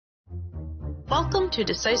Welcome to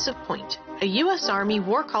Decisive Point, a U.S. Army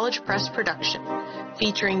War College Press production,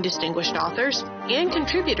 featuring distinguished authors and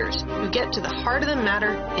contributors who get to the heart of the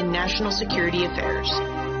matter in national security affairs.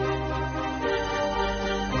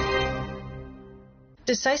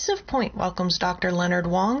 Decisive Point welcomes Dr. Leonard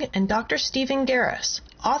Wong and Dr. Stephen Gerras,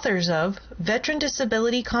 authors of Veteran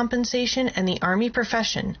Disability Compensation and the Army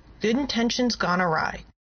Profession, Good Intentions Gone Awry.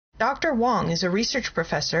 Dr. Wong is a research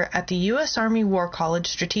professor at the U.S. Army War College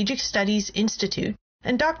Strategic Studies Institute,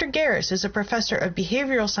 and Dr. Gerras is a professor of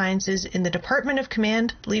behavioral sciences in the Department of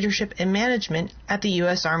Command, Leadership, and Management at the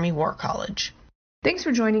U.S. Army War College. Thanks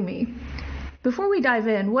for joining me. Before we dive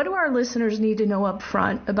in, what do our listeners need to know up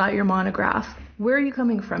front about your monograph? Where are you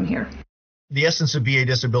coming from here? The essence of VA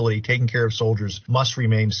disability, taking care of soldiers, must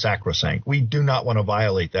remain sacrosanct. We do not want to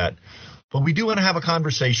violate that. But we do want to have a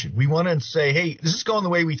conversation. We want to say, hey, this is going the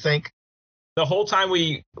way we think. The whole time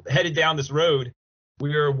we headed down this road,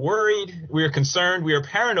 we were worried, we were concerned, we were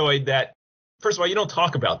paranoid that, first of all, you don't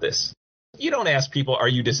talk about this. You don't ask people, are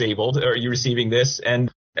you disabled? Or are you receiving this? And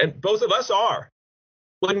both of us are.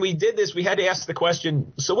 When we did this, we had to ask the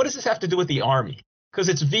question, so what does this have to do with the Army? Because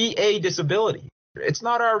it's VA disability. It's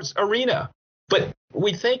not our arena. But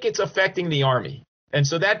we think it's affecting the Army. And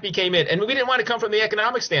so that became it. And we didn't want to come from the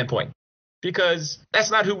economic standpoint, because that's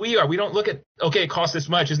not who we are. We don't look at, okay, it costs this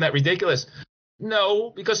much. Isn't that ridiculous? No,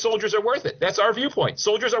 because soldiers are worth it. That's our viewpoint.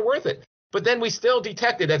 Soldiers are worth it. But then we still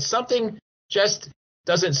detected that something just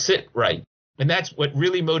doesn't sit right. And that's what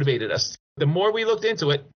really motivated us. The more we looked into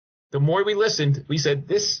it, the more we listened, we said,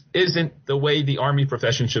 this isn't the way the Army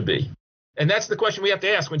profession should be. And that's the question we have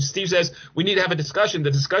to ask. When Steve says we need to have a discussion, the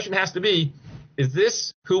discussion has to be, is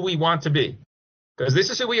this who we want to be? Because this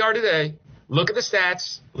is who we are today. Look at the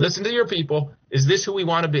stats. Listen to your people. Is this who we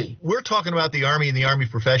want to be? We're talking about the Army and the Army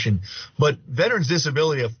profession, but veterans'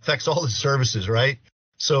 disability affects all the services, right?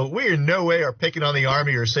 So we in no way are picking on the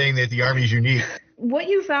Army or saying that the Army is unique. What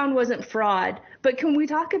you found wasn't fraud, but can we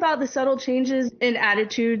talk about the subtle changes in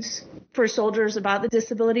attitudes for soldiers about the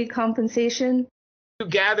disability compensation? To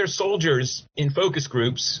gather soldiers in focus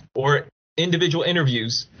groups or individual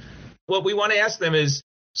interviews, what we want to ask them is,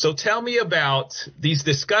 so tell me about these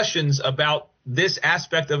discussions about this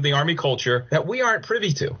aspect of the Army culture that we aren't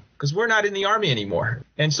privy to, because we're not in the Army anymore.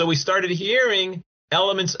 And so we started hearing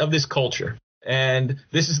elements of this culture, and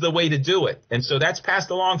this is the way to do it. And so that's passed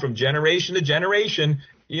along from generation to generation.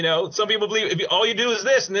 You know, some people believe if all you do is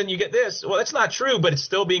this and then you get this. Well, that's not true, but it's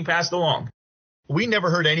still being passed along. We never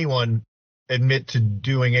heard anyone admit to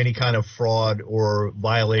doing any kind of fraud or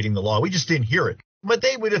violating the law. We just didn't hear it. But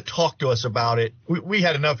they would have talked to us about it. We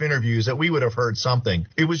had enough interviews that we would have heard something.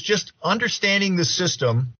 It was just understanding the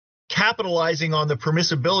system, capitalizing on the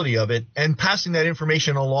permissibility of it, and passing that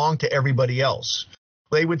information along to everybody else.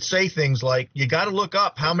 They would say things like, you got to look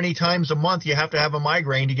up how many times a month you have to have a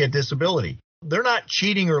migraine to get disability. They're not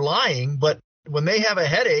cheating or lying, but when they have a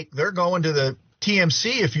headache, they're going to the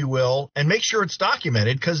TMC, if you will, and make sure it's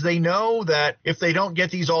documented, because they know that if they don't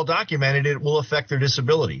get these all documented, it will affect their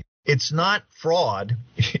disability. It's not fraud,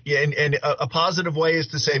 and a positive way is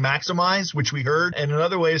to say maximize, which we heard, and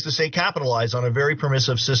another way is to say capitalize on a very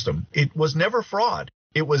permissive system. It was never fraud.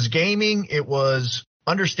 It was gaming. It was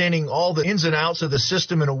understanding all the ins and outs of the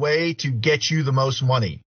system in a way to get you the most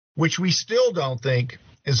money, which we still don't think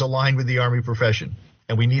is aligned with the Army profession,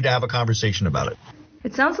 and we need to have a conversation about it.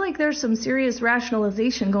 It sounds like there's some serious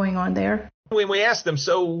rationalization going on there. When we asked them,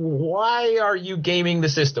 so why are you gaming the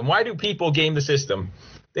system? Why do people game the system?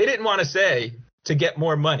 They didn't want to say to get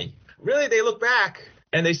more money. Really, they look back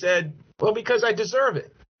and they said, well, because I deserve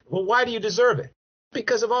it. Well, why do you deserve it?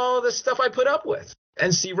 Because of all the stuff I put up with.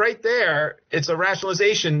 And see, right there, it's a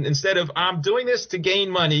rationalization. Instead of I'm doing this to gain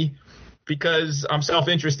money because I'm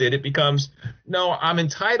self-interested, it becomes, no, I'm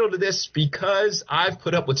entitled to this because I've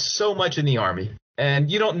put up with so much in the Army. And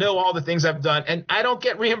you don't know all the things I've done. And I don't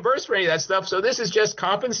get reimbursed for any of that stuff. So this is just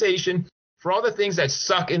compensation for all the things that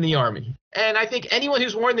suck in the Army. And I think anyone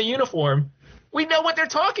who's worn the uniform, we know what they're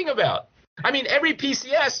talking about. I mean, every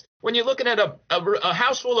PCS, when you're looking at a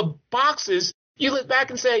house full of boxes, you look back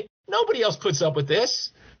and say, nobody else puts up with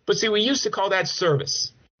this. But see, we used to call that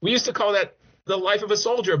service. We used to call that the life of a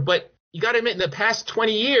soldier. But you got to admit, in the past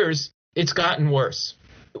 20 years, it's gotten worse.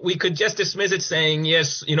 We could just dismiss it saying,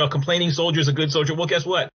 yes, you know, a complaining soldier is a good soldier. Well, guess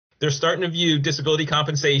what? They're starting to view disability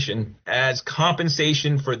compensation as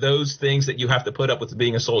compensation for those things that you have to put up with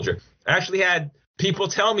being a soldier. I actually had people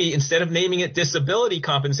tell me, instead of naming it disability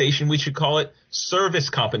compensation, we should call it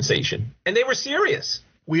service compensation. And they were serious.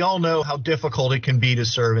 We all know how difficult it can be to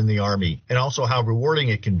serve in the Army, and also how rewarding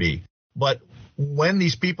it can be. But when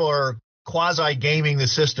these people are quasi-gaming the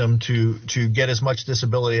system to get as much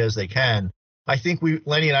disability as they can, I think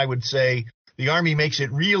Lenny and I would say the Army makes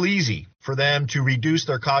it real easy for them to reduce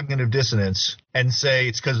their cognitive dissonance and say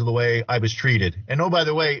it's because of the way I was treated. And oh, by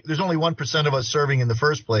the way, there's only 1% of us serving in the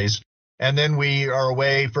first place. And then we are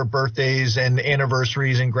away for birthdays and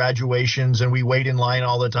anniversaries and graduations, and we wait in line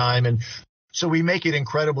all the time. And so we make it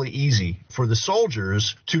incredibly easy for the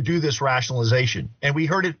soldiers to do this rationalization. And we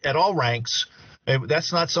heard it at all ranks.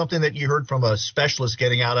 That's not something that you heard from a specialist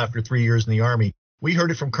getting out after 3 years in the Army. We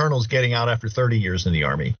heard it from colonels getting out after 30 years in the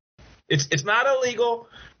Army. It's not illegal,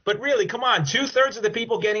 but really, come on, 2/3 of the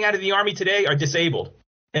people getting out of the Army today are disabled.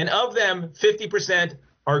 And of them, 50%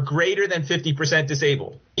 are greater than 50%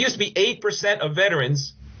 disabled. It used to be 8% of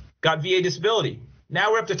veterans got VA disability.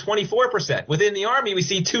 Now we're up to 24%. Within the Army, we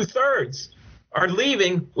see 2/3 are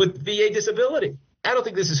leaving with VA disability. I don't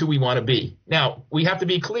think this is who we want to be. Now, we have to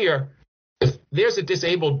be clear. If there's a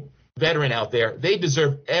disabled veteran out there, they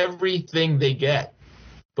deserve everything they get.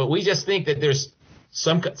 But we just think that there's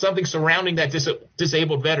something surrounding that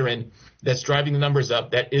disabled veteran that's driving the numbers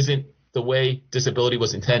up that isn't the way disability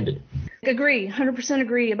was intended. Agree, 100%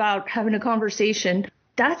 agree about having a conversation.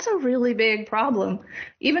 That's a really big problem.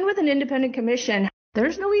 Even with an independent commission,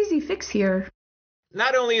 there's no easy fix here.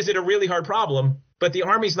 Not only is it a really hard problem, but the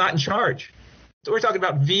Army's not in charge. So we're talking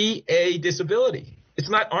about VA disability. It's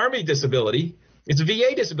not Army disability. It's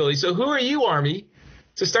VA disability. So who are you, Army,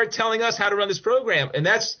 to start telling us how to run this program? And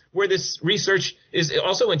that's where this research is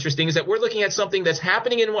also interesting, is that we're looking at something that's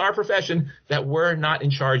happening in our profession that we're not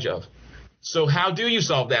in charge of. So how do you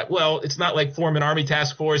solve that? Well, it's not like form an Army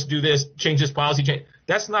task force, do this, change this policy, change.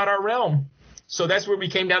 That's not our realm. So that's where we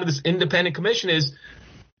came down to this independent commission is,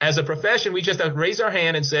 as a profession, we just have to raise our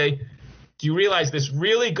hand and say, do you realize this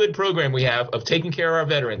really good program we have of taking care of our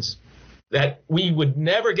veterans that we would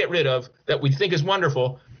never get rid of, that we think is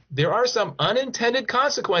wonderful? There are some unintended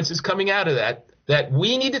consequences coming out of that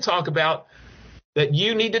we need to talk about, that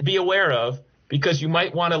you need to be aware of, because you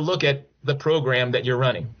might want to look at the program that you're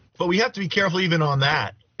running. But we have to be careful even on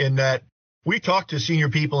that, in that we talked to senior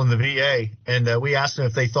people in the VA, and we asked them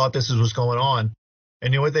if they thought this was what's going on.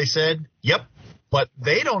 And you know what they said? Yep. But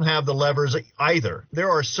they don't have the levers either.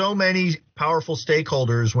 There are so many powerful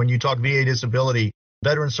stakeholders when you talk VA disability,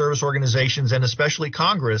 veteran service organizations, and especially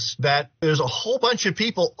Congress, that there's a whole bunch of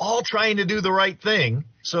people all trying to do the right thing.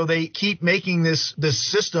 So they keep making this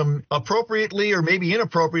system appropriately or maybe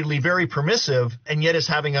inappropriately very permissive, and yet it's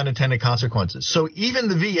having unintended consequences. So even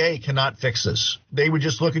the VA cannot fix this. They would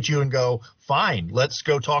just look at you and go, fine, let's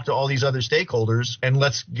go talk to all these other stakeholders and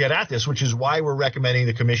let's get at this, which is why we're recommending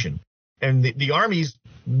the commission. And the Army's,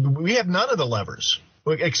 we have none of the levers,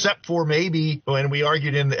 except for maybe, and we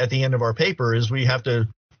argued at the end of our paper, is we have to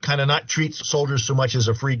kind of not treat soldiers so much as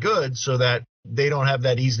a free good so that they don't have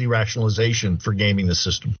that easy rationalization for gaming the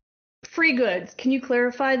system. Free goods. Can you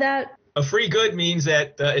clarify that? A free good means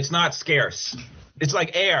that it's not scarce. It's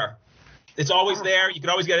like air. It's always there. You can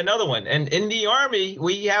always get another one. And in the Army,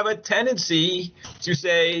 we have a tendency to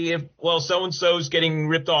say, well, so-and-so's getting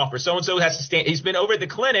ripped off, or so-and-so has to stand. He's been over at the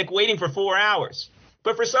clinic waiting for 4 hours.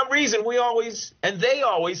 But for some reason, they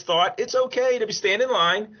always thought it's okay to stand in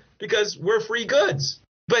line because we're free goods.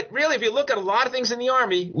 But really, if you look at a lot of things in the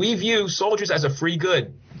Army, we view soldiers as a free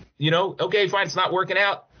good. You know, okay, fine, it's not working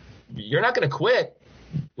out. You're not going to quit.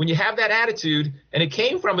 When you have that attitude, and it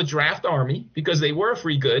came from a draft Army because they were a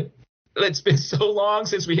free good. It's been so long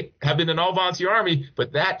since we have been an all-volunteer Army,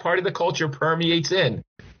 but that part of the culture permeates in.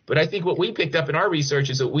 But I think what we picked up in our research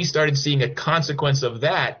is that we started seeing a consequence of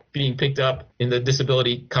that being picked up in the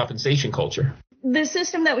disability compensation culture. The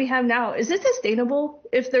system that we have now, is it sustainable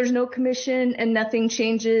if there's no commission and nothing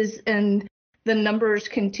changes and the numbers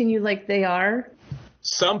continue like they are?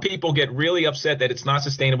 Some people get really upset that it's not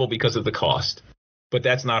sustainable because of the cost, but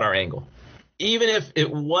that's not our angle. Even if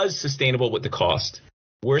it was sustainable with the cost,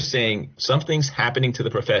 we're saying something's happening to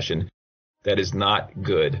the profession that is not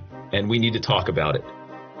good, and we need to talk about it.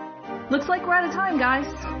 Looks like we're out of time, guys.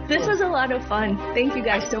 This was a lot of fun. Thank you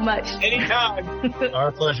guys so much. Anytime.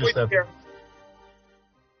 Our pleasure, Steph.